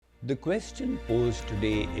The question posed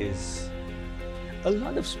today is, a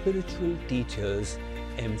lot of spiritual teachers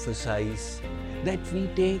emphasize that we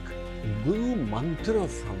take Guru Mantra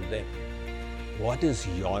from them. What is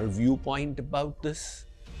your viewpoint about this?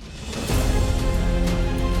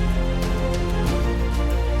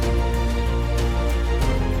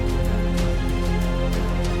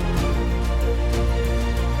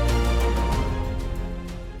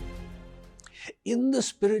 In the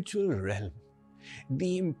spiritual realm,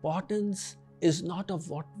 the importance is not of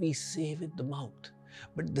what we say with the mouth,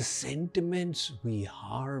 but the sentiments we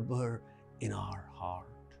harbor in our heart.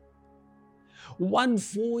 One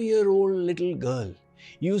 4-year-old little girl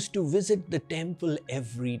used to visit the temple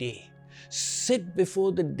every day, sit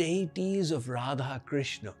before the deities of Radha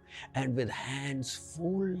Krishna, and with hands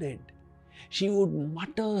folded, she would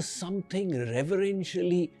mutter something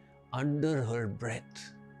reverentially under her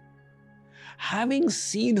breath. Having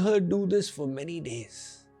seen her do this for many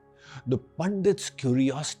days, the Pandit's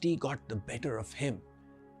curiosity got the better of him,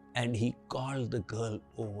 and he called the girl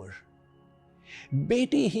over.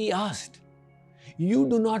 "Beti," he asked, "you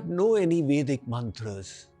do not know any Vedic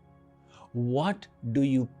mantras. What do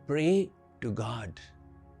you pray to God?"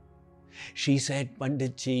 She said,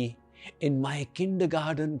 "Panditji, in my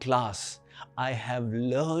kindergarten class, I have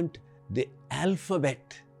learnt the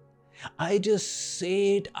alphabet. I just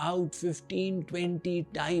say it out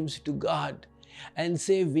 15-20 times to God and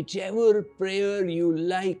say whichever prayer you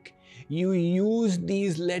like, you use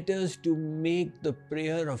these letters to make the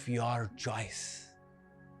prayer of your choice."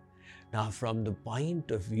 Now, from the point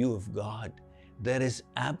of view of God, there is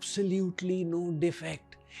absolutely no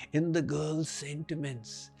defect in the girl's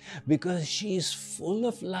sentiments because she is full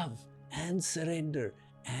of love and surrender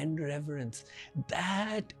and reverence.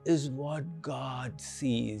 That is what God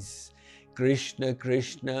sees. Krishna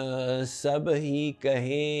Krishna sabhi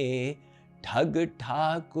kahe, thag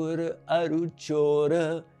thakur aru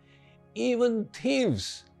chora. Even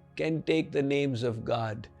thieves can take the names of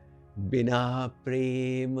God. Bina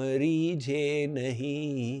prem rije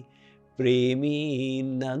nahi, premi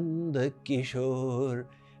nanda kishore.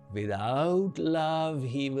 Without love,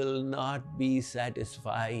 he will not be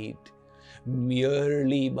satisfied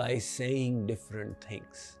merely by saying different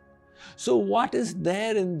things. So what is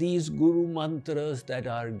there in these Guru mantras that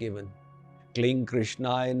are given? Kling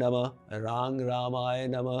Krishnaya Nama, Rang Ramaya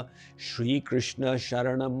Nama, Shree Krishna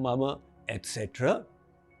Sharanam Mama, etc.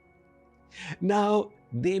 Now,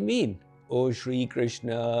 they mean, "Oh Sri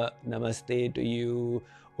Krishna, Namaste to you.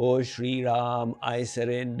 Oh Sri Ram, I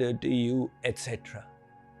surrender to you," etc.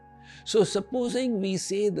 So supposing we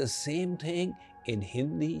say the same thing in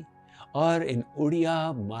Hindi, or in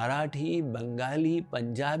Odia, Marathi, Bengali,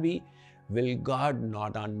 Punjabi, will God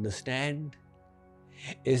not understand?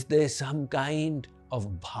 Is there some kind of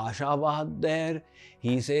bhashavad there?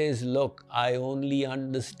 He says, "Look, I only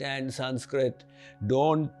understand Sanskrit.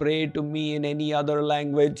 Don't pray to me in any other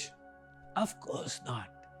language." Of course not.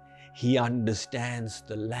 He understands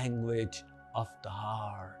the language of the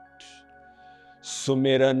heart.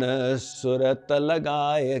 Sumirana surat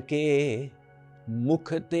lagaya ke,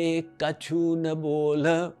 मुखते कछु न बोल,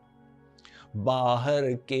 बाहर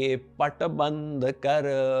के पट बंद कर,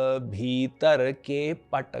 भीतर के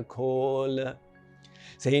पट खोल.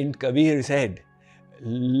 Saint Kabir said,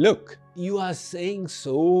 "Look, you are saying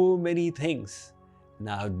so many things.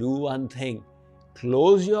 Now do one thing.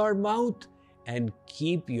 Close your mouth and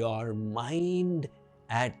keep your mind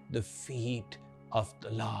at the feet of the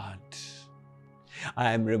Lord."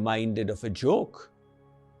 I am reminded of a joke.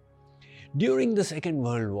 During the Second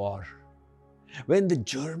World War, when the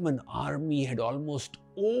German army had almost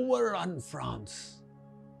overrun France,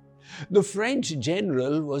 the French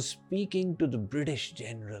general was speaking to the British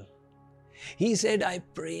general. He said, "I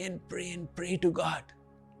pray and pray and pray to God,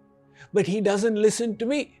 but he doesn't listen to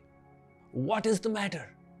me. What is the matter?"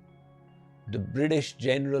 The British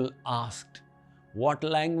general asked, "What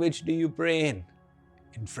language do you pray in?"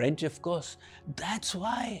 "In French, of course." "That's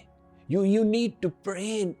why. You need to pray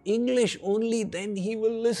in English only, then he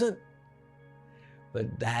will listen." But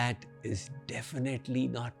that is definitely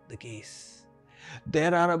not the case.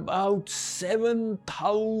 There are about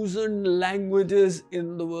 7,000 languages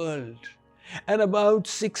in the world, and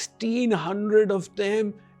about 1,600 of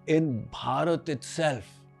them in Bharat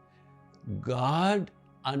itself. God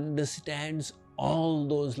understands all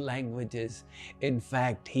those languages. In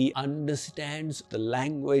fact, he understands the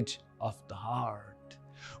language of the heart.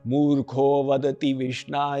 Murkho vadati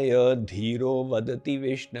Vishnaya, dhiro vadati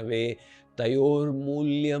Vishnave, tayor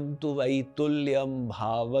mulyam tu vaitulyam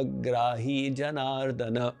bhavagrahi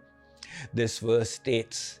janardana. This verse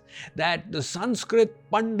states that the Sanskrit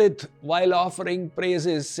Pandit, while offering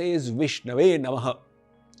praises, says Vishnave Namaha.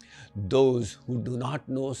 Those who do not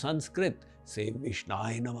know Sanskrit say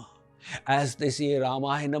Vishnaya Namaha. As they say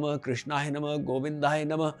Ramaya Namaha, Krishnaya Namaha, Govindaya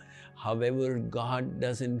Namaha. However, God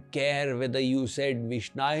doesn't care whether you said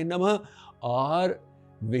Vishnaya Namaha or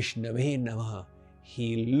Vishnave Namaha.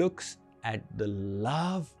 He looks at the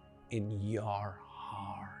love in your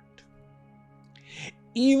heart.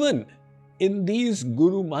 Even in these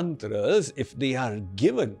Guru mantras, if they are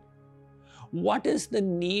given, what is the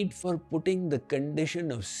need for putting the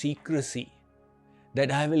condition of secrecy?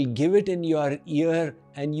 That I will give it in your ear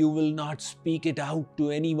and you will not speak it out to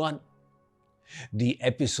anyone. The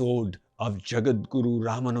episode of Jagadguru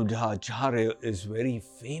Ramanujacharya is very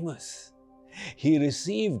famous. He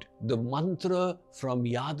received the mantra from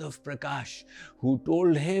Yadav Prakash, who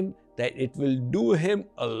told him that it will do him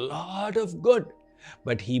a lot of good,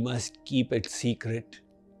 but he must keep it secret.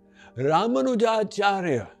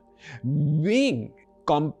 Ramanujacharya, being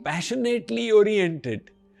compassionately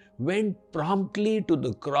oriented, went promptly to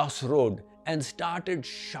the crossroad and started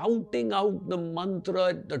shouting out the mantra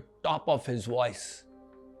at the top of his voice.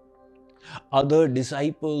 Other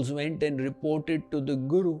disciples went and reported to the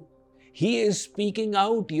Guru, "He is speaking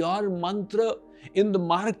out your mantra in the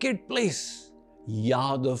marketplace."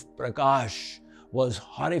 Yadav Prakash was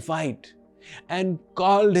horrified and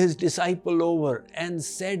called his disciple over and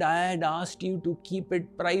said, "I had asked you to keep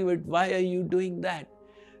it private. Why are you doing that?"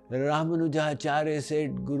 Ramanujacharya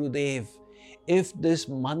said, "Gurudev, if this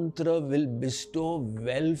mantra will bestow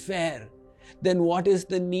welfare, then what is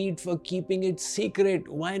the need for keeping it secret?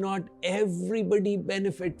 Why not everybody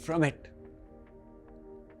benefit from it?"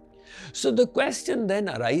 So the question then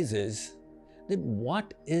arises that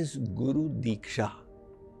what is Guru Diksha?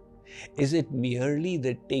 Is it merely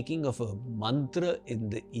the taking of a mantra in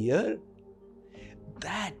the ear?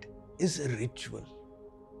 That is a ritual.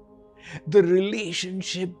 The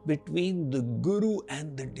relationship between the Guru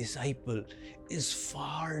and the disciple is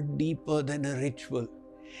far deeper than a ritual.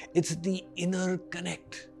 It's the inner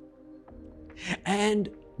connect. And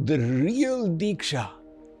the real Diksha,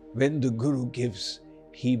 when the Guru gives,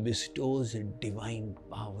 he bestows a divine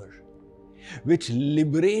power, which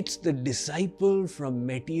liberates the disciple from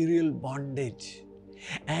material bondage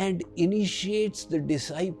and initiates the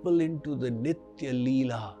disciple into the Nitya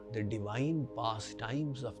Leela, the divine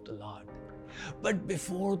pastimes of the Lord. But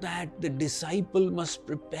before that, the disciple must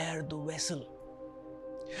prepare the vessel.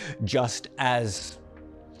 Just as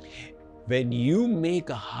when you make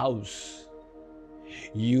a house,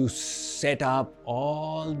 you set up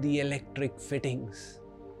all the electric fittings,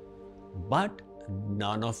 but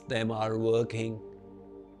none of them are working.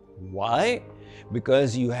 Why?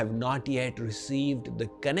 Because you have not yet received the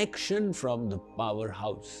connection from the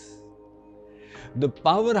powerhouse. The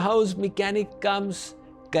powerhouse mechanic comes,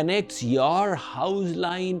 connects your house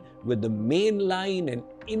line with the main line, and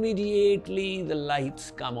immediately the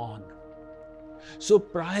lights come on. So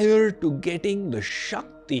prior to getting the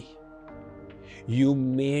Shakti, you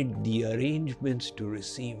made the arrangements to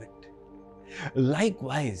receive it.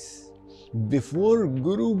 Likewise, before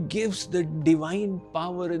Guru gives the divine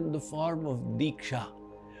power in the form of Diksha,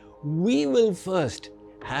 we will first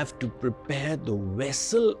have to prepare the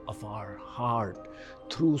vessel of our heart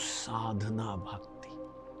through sadhana bhakti.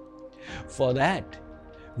 For that,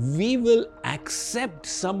 we will accept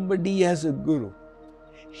somebody as a Guru.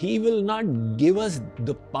 He will not give us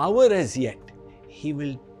the power as yet. He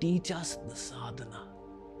will teach us the sadhana.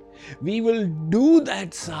 We will do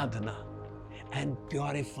that sadhana and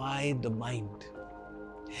purify the mind.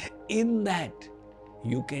 In that,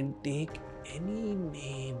 you can take any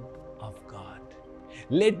name of God.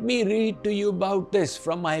 Let me read to you about this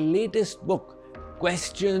from my latest book,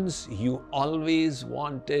 Questions You Always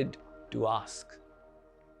Wanted to Ask.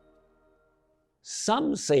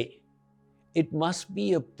 Some say it must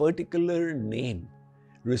be a particular name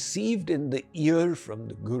received in the ear from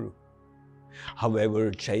the Guru.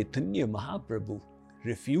 However, Chaitanya Mahaprabhu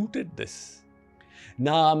refuted this.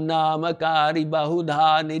 Nam namakari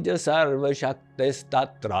bahudha nija sarva shaktis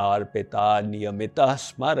tatrarpita niyamita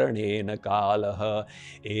smaranena kalaha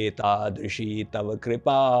etadrishi tava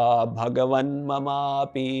kripa bhagavan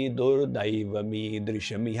mamapi durdaivami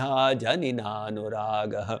drishamiha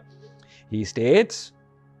janinanuragaha. He states,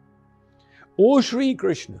 "O Shree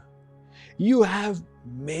Krishna, you have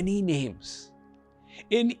many names.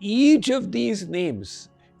 In each of these names,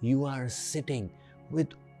 you are sitting with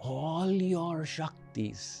all your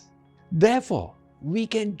Shaktis. Therefore, we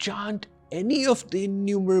can chant any of the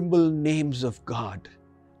innumerable names of God.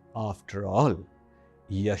 After all,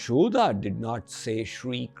 Yashoda did not say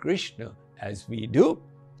Shree Krishna as we do.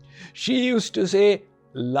 She used to say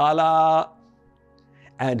Lala,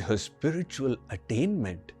 and her spiritual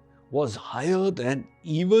attainment was higher than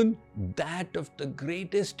even that of the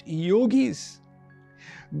greatest yogis.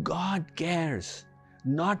 God cares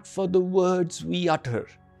not for the words we utter.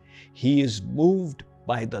 He is moved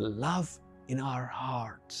by the love in our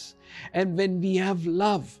hearts. And when we have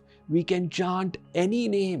love, we can chant any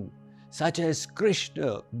name such as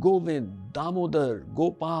Krishna, Govind, Damodar,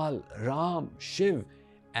 Gopal, Ram, Shiv,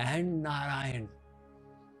 and Narayan.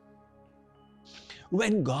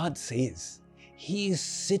 When God says He is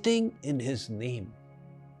sitting in His name,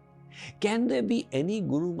 can there be any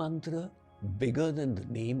Guru Mantra bigger than the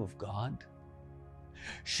name of God?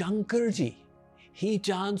 Shankarji, he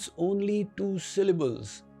chants only 2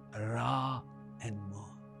 syllables, Ra and Ma.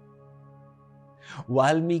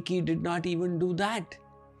 Valmiki did not even do that.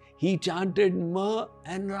 He chanted Ma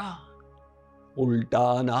and Ra.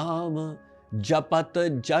 Ulta naam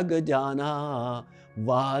japat jag jana,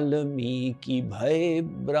 Valmiki bhai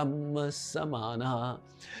brahma samana.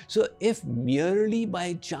 So if merely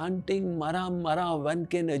by chanting Mara Mara one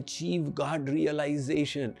can achieve God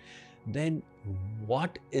realization, then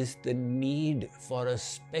what is the need for a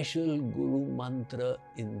special Guru Mantra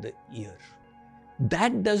in the ear?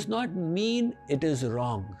 That does not mean it is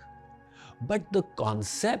wrong, but the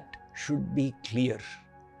concept should be clear.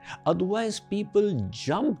 Otherwise, people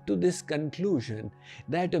jump to this conclusion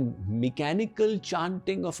that a mechanical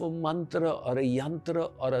chanting of a mantra or a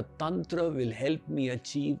yantra or a tantra will help me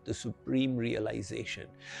achieve the supreme realization.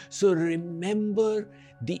 So remember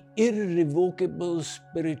the irrevocable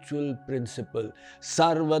spiritual principle.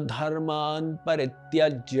 Sarva dharman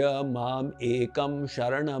parityajya mam ekam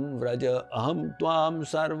sharanam vraja aham tvam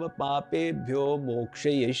sarva papebhyo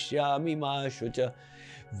mokshayishyami ma shucha.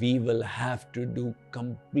 We will have to do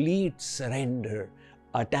complete surrender,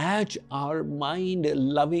 attach our mind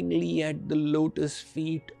lovingly at the lotus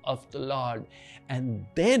feet of the Lord, and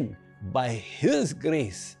then by His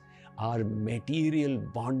grace, our material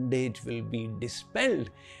bondage will be dispelled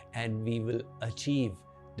and we will achieve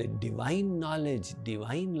the divine knowledge,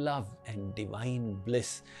 divine love and divine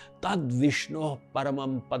bliss. Tad Vishnu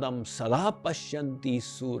Paramam Padam Sada Pashyanti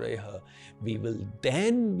Suraya. We will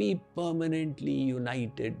then be permanently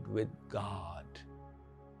united with God.